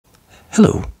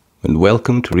Hello, and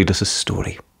welcome to Read Us a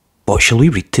Story. What shall we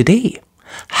read today?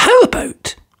 How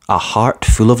about A Heart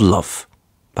Full of Love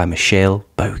by Michelle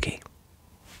Bauge.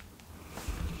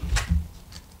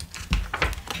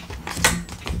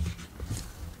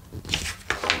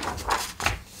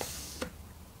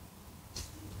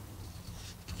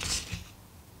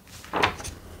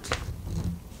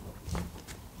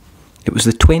 It was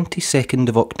the 22nd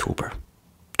of October,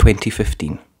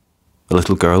 2015. A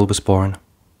little girl was born.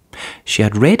 She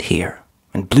had red hair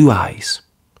and blue eyes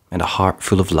and a heart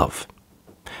full of love.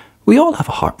 We all have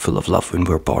a heart full of love when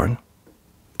we're born.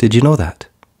 Did you know that?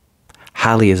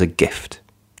 Hallie is a gift,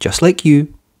 just like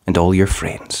you and all your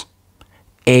friends.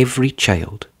 Every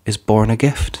child is born a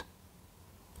gift.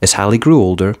 As Hallie grew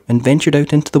older and ventured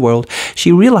out into the world,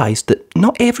 she realised that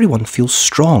not everyone feels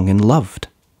strong and loved.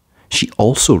 She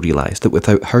also realised that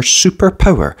without her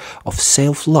superpower of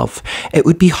self-love, it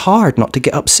would be hard not to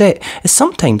get upset, as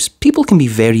sometimes people can be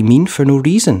very mean for no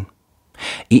reason.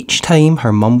 Each time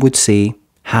her mum would say,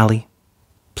 "Hallie,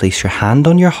 place your hand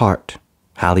on your heart,"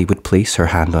 Hallie would place her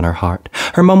hand on her heart.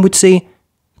 Her mum would say,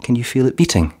 "Can you feel it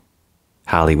beating?"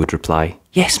 Hallie would reply,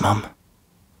 "Yes, mum."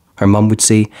 Her mum would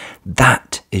say,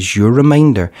 "That is your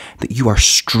reminder that you are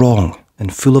strong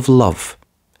and full of love.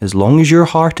 As long as your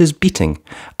heart is beating,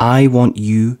 I want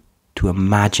you to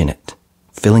imagine it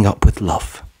filling up with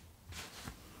love."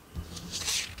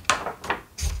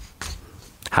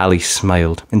 Hallie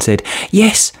smiled and said,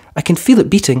 "Yes, I can feel it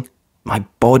beating. My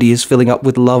body is filling up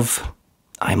with love.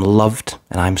 I'm loved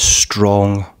and I'm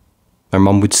strong." Her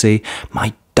mum would say,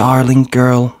 "My darling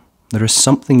girl, there is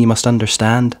something you must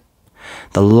understand.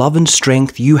 The love and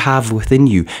strength you have within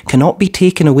you cannot be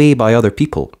taken away by other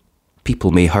people.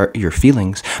 People may hurt your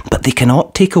feelings, but they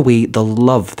cannot take away the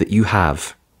love that you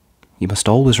have. You must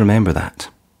always remember that."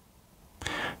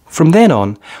 From then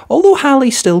on, although Hallie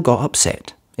still got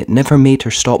upset, it never made her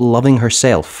stop loving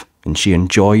herself, and she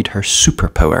enjoyed her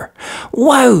superpower.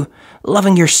 "Wow,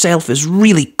 loving yourself is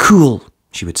really cool,"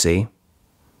 she would say.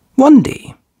 One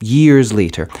day, years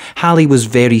later, Hallie was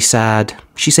very sad.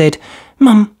 She said,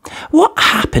 "Mum, what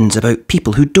happens about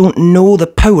people who don't know the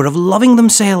power of loving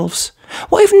themselves?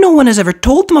 What if no one has ever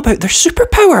told them about their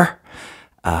superpower?"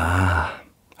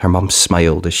 Her mum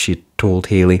smiled as she told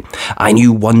Haley, "I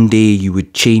knew one day you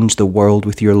would change the world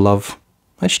with your love.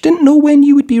 I just didn't know when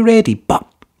you would be ready, but,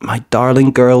 my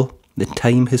darling girl, the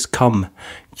time has come.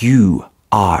 You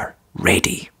are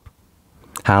ready."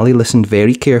 Hallie listened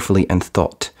very carefully and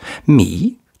thought,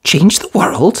 "Me? Change the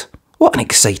world? What an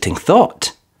exciting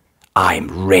thought. I'm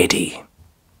ready."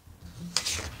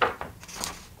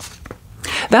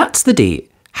 That's the day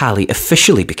Hallie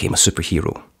officially became a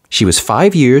superhero. She was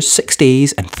 5 years, 6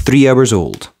 days and 3 hours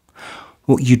old.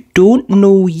 What you don't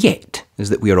know yet is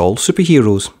that we are all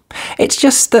superheroes. It's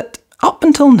just that up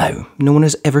until now, no one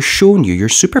has ever shown you your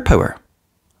superpower.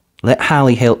 Let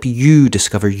Hallie help you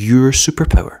discover your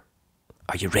superpower.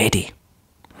 Are you ready?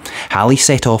 Hallie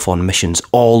set off on missions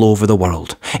all over the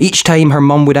world. Each time her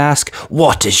mum would ask,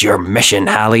 "What is your mission,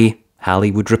 Hallie?"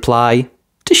 Hallie would reply,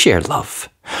 "To share love."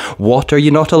 "What are you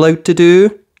not allowed to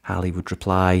do?" Hallie would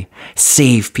reply,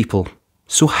 "Save people."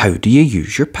 "So how do you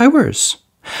use your powers?"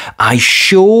 "I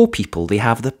show people they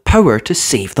have the power to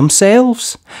save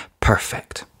themselves."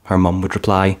 "Perfect," her mum would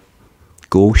reply.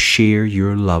 "Go share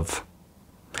your love."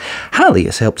 Hallie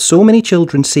has helped so many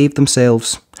children save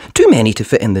themselves. Too many to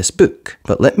fit in this book,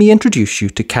 but let me introduce you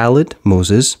to Khaled,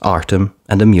 Moses, Artem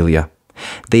and Amelia.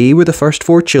 They were the first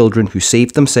 4 children who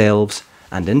saved themselves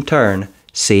and in turn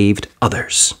saved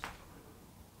others.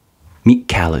 Meet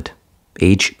Khaled,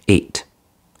 age 8.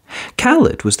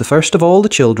 Khaled was the first of all the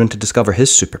children to discover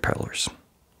his superpowers.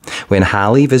 When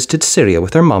Hallie visited Syria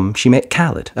with her mum, she met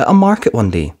Khaled at a market one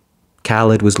day.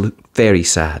 Khaled was very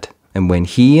sad, and when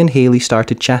he and Haley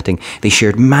started chatting, they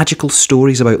shared magical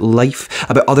stories about life,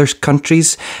 about other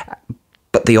countries,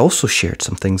 but they also shared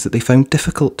some things that they found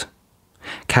difficult.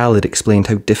 Khaled explained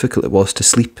how difficult it was to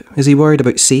sleep as he worried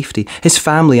about safety, his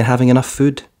family and having enough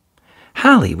food.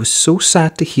 Hallie was so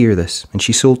sad to hear this, and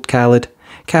she told Khaled,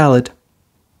 "Khaled,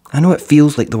 I know it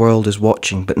feels like the world is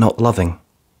watching but not loving,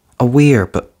 aware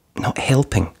but not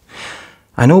helping.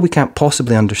 I know we can't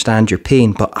possibly understand your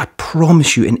pain, but I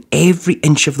promise you in every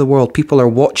inch of the world people are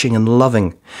watching and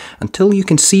loving. Until you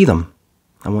can see them,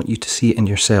 I want you to see it in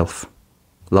yourself.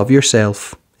 Love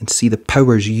yourself and see the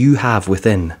powers you have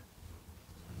within."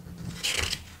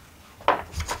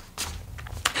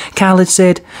 Khaled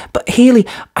said, "But Haley,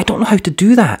 I don't know how to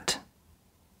do that."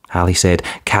 Hallie said,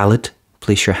 "Khaled,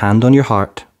 place your hand on your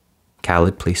heart."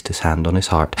 Khaled placed his hand on his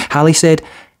heart. Hallie said,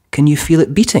 "Can you feel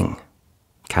it beating?"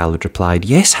 Khaled replied,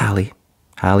 "Yes, Hallie."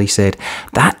 Hallie said,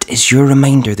 "That is your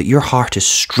reminder that your heart is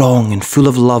strong and full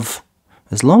of love.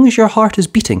 As long as your heart is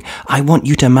beating, I want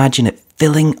you to imagine it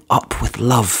filling up with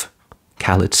love."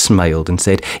 Khaled smiled and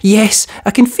said, "Yes,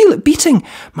 I can feel it beating.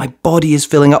 My body is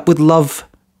filling up with love.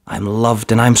 I'm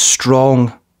loved and I'm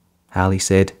strong." Hallie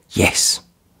said, "Yes.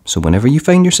 So whenever you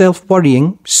find yourself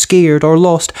worrying, scared or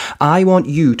lost, I want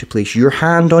you to place your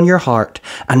hand on your heart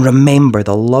and remember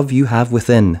the love you have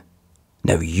within.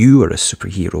 Now you are a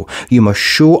superhero. You must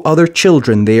show other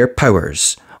children their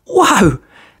powers." "Wow!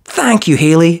 Thank you,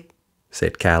 Hallie,"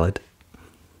 said Khaled.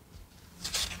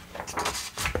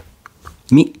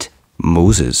 Meet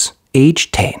Moses,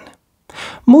 age 10.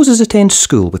 Moses attends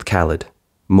school with Khaled.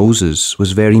 Moses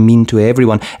was very mean to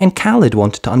everyone, and Khaled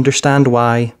wanted to understand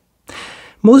why.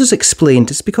 Moses explained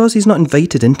it's because he's not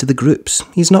invited into the groups.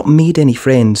 He's not made any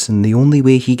friends, and the only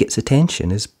way he gets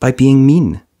attention is by being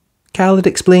mean. Khaled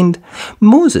explained,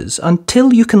 "Moses,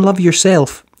 until you can love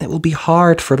yourself, it will be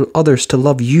hard for others to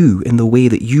love you in the way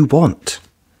that you want.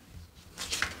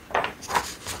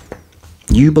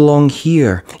 You belong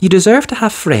here. You deserve to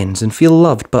have friends and feel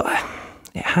loved, but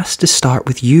it has to start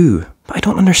with you." "But I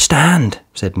don't understand,"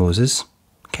 said Moses.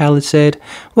 Khaled said,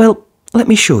 "Well, let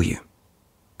me show you."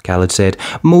 Khaled said,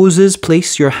 "Moses,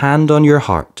 place your hand on your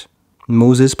heart."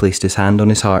 Moses placed his hand on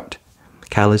his heart.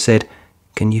 Khaled said,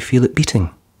 "Can you feel it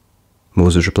beating?"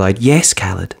 Moses replied, "Yes,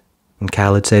 Khaled." And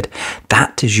Khaled said,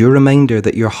 "That is your reminder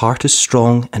that your heart is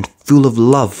strong and full of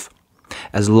love.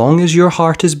 As long as your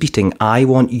heart is beating, I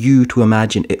want you to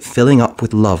imagine it filling up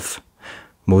with love."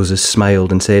 Moses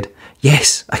smiled and said,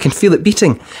 "Yes, I can feel it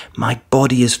beating. My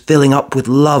body is filling up with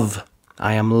love.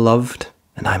 I am loved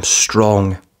and I'm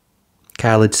strong."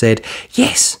 Khaled said,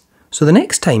 "Yes, so the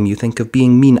next time you think of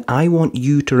being mean, I want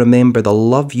you to remember the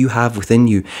love you have within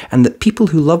you and that people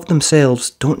who love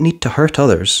themselves don't need to hurt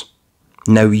others.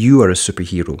 Now you are a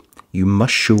superhero. You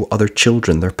must show other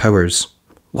children their powers."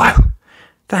 "Wow,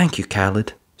 thank you,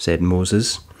 Khaled," said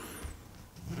Moses.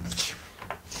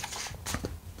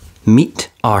 Meet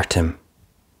Artem,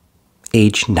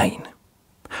 age 9.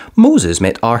 Moses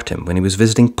met Artem when he was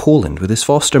visiting Poland with his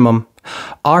foster mum.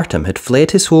 Artem had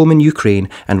fled his home in Ukraine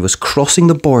and was crossing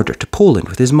the border to Poland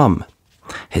with his mum.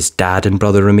 His dad and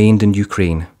brother remained in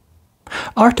Ukraine.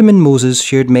 Artem and Moses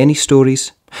shared many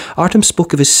stories. Artem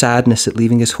spoke of his sadness at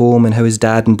leaving his home and how his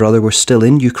dad and brother were still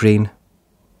in Ukraine.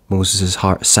 Moses'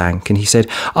 heart sank and he said,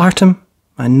 "Artem,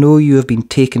 I know you have been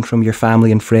taken from your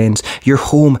family and friends, your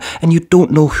home, and you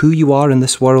don't know who you are in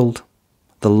this world.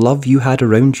 The love you had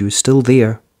around you is still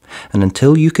there, and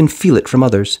until you can feel it from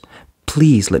others,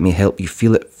 please let me help you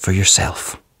feel it for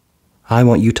yourself. I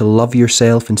want you to love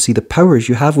yourself and see the powers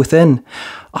you have within."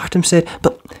 Artem said,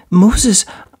 "But Moses,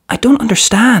 I don't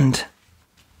understand."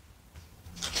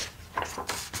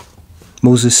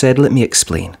 Moses said, "Let me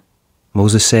explain."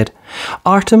 Moses said,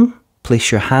 "Artem,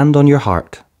 place your hand on your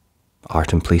heart."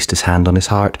 Artem placed his hand on his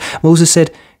heart. Moses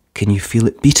said, "Can you feel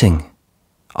it beating?"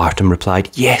 Artem replied,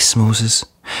 "Yes, Moses."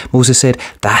 Moses said,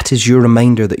 "That is your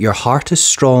reminder that your heart is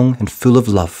strong and full of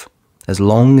love. As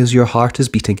long as your heart is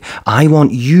beating, I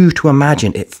want you to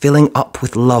imagine it filling up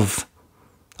with love."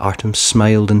 Artem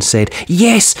smiled and said,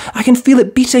 "Yes, I can feel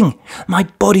it beating. My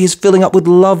body is filling up with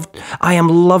love. I am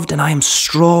loved and I am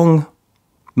strong."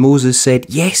 Moses said,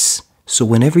 "Yes, so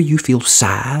whenever you feel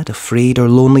sad, afraid or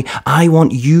lonely, I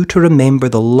want you to remember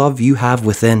the love you have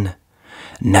within.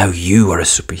 Now you are a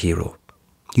superhero.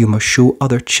 You must show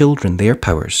other children their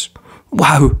powers."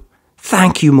 "Wow,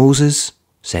 thank you, Moses,"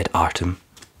 said Artem.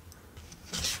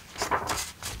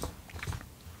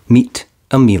 Meet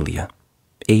Amelia,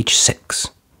 age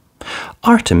 6.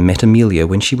 Artem met Amelia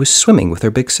when she was swimming with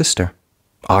her big sister.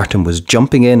 Artem was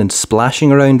jumping in and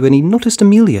splashing around when he noticed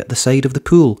Amelia at the side of the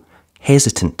pool,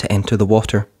 hesitant to enter the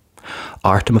water.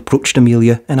 Artem approached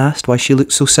Amelia and asked why she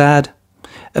looked so sad.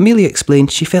 Amelia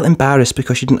explained she felt embarrassed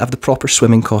because she didn't have the proper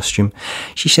swimming costume.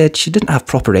 She said she didn't have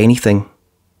proper anything.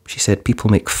 She said people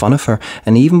make fun of her,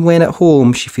 and even when at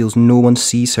home she feels no one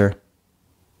sees her.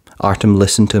 Artem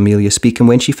listened to Amelia speak, and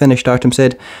when she finished, Artem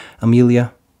said,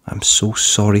 "Amelia, I'm so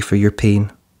sorry for your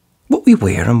pain. What we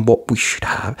wear and what we should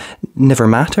have never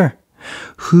matter.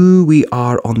 Who we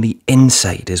are on the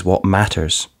inside is what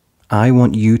matters. I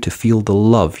want you to feel the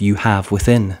love you have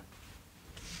within."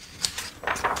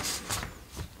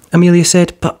 Amelia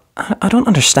said, "But I don't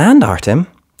understand, Artem."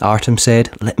 Artem said,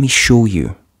 "Let me show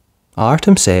you."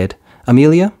 Artem said,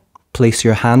 "Amelia, place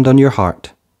your hand on your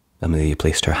heart." Amelia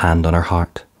placed her hand on her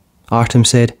heart. Artem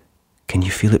said, "Can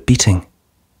you feel it beating?"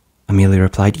 Amelia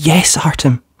replied, "Yes,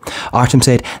 Artem." Artem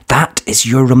said, "That is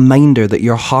your reminder that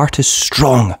your heart is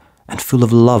strong and full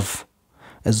of love.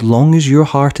 As long as your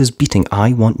heart is beating,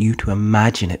 I want you to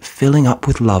imagine it filling up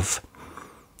with love.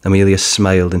 Amelia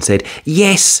smiled and said,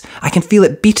 "Yes, I can feel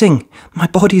it beating. My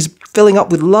body is filling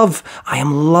up with love. I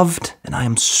am loved and I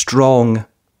am strong."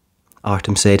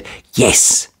 Artem said,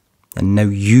 "Yes, and now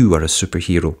you are a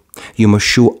superhero. You must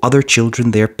show other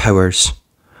children their powers."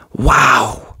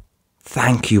 "Wow!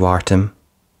 Thank you, Artem."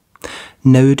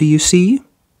 Now do you see?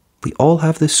 We all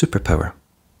have this superpower.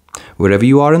 Wherever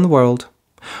you are in the world,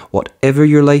 whatever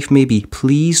your life may be,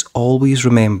 please always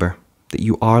remember that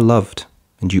you are loved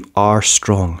and you are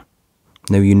strong.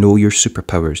 Now you know your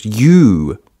superpowers.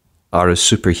 You are a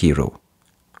superhero.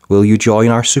 Will you join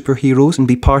our superheroes and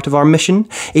be part of our mission?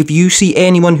 If you see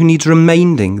anyone who needs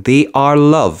reminding they are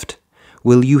loved,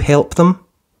 will you help them?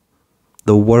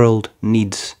 The world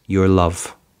needs your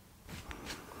love.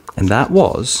 And that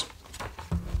was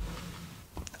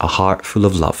A Heart Full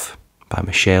of Love by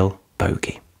Michelle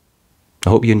Bauge. I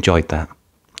hope you enjoyed that.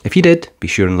 If you did, be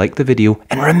sure and like the video.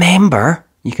 And remember,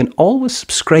 you can always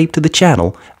subscribe to the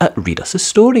channel at Read Us a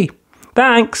Story.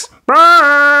 Thanks.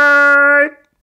 Bye.